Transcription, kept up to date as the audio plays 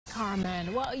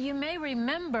Carmen, well, you may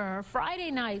remember Friday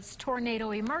night's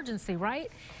tornado emergency, right?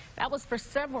 That was for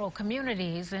several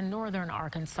communities in northern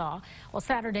Arkansas. Well,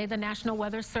 Saturday, the National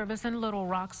Weather Service in Little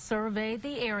Rock surveyed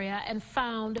the area and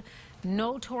found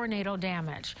no tornado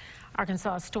damage.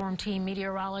 Arkansas Storm Team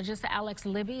meteorologist Alex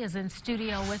Libby is in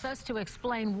studio with us to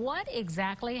explain what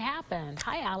exactly happened.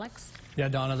 Hi, Alex. Yeah,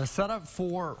 Donna, the setup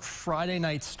for Friday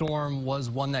night's storm was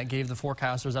one that gave the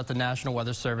forecasters at the National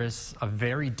Weather Service a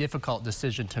very difficult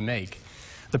decision to make.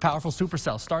 The powerful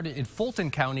supercell started in Fulton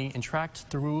County and tracked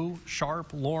through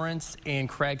Sharp, Lawrence, and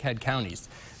Craighead counties.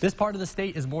 This part of the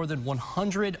state is more than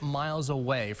 100 miles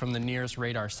away from the nearest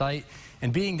radar site,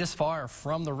 and being this far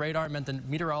from the radar meant the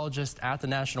meteorologists at the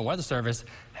National Weather Service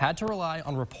had to rely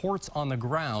on reports on the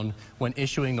ground when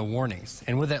issuing the warnings.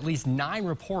 And with at least 9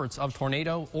 reports of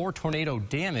tornado or tornado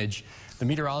damage, the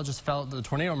meteorologists felt the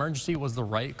tornado emergency was the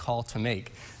right call to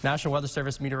make. National Weather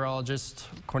Service meteorologist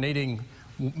coordinating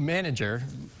manager,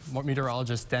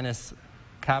 meteorologist Dennis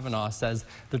Kavanaugh, says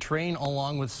the terrain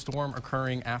along with storm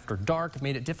occurring after dark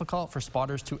made it difficult for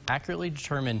spotters to accurately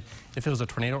determine if it was a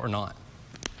tornado or not.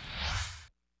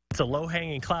 It's a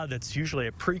low-hanging cloud that's usually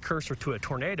a precursor to a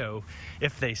tornado.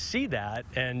 If they see that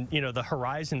and, the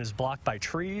horizon is blocked by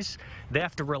trees, they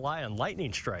have to rely on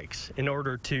lightning strikes in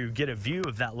order to get a view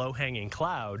of that low-hanging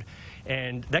cloud,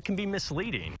 and that can be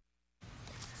misleading.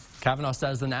 Kavanaugh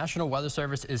says the National Weather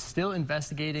Service is still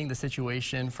investigating the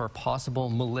situation for possible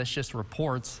malicious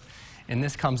reports, and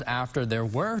this comes after there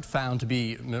were found to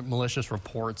be malicious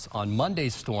reports on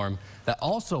Monday's storm that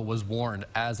also was warned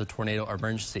as a tornado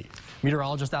emergency.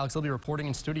 Meteorologist Alex Libby reporting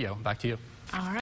in studio. Back to you. All right.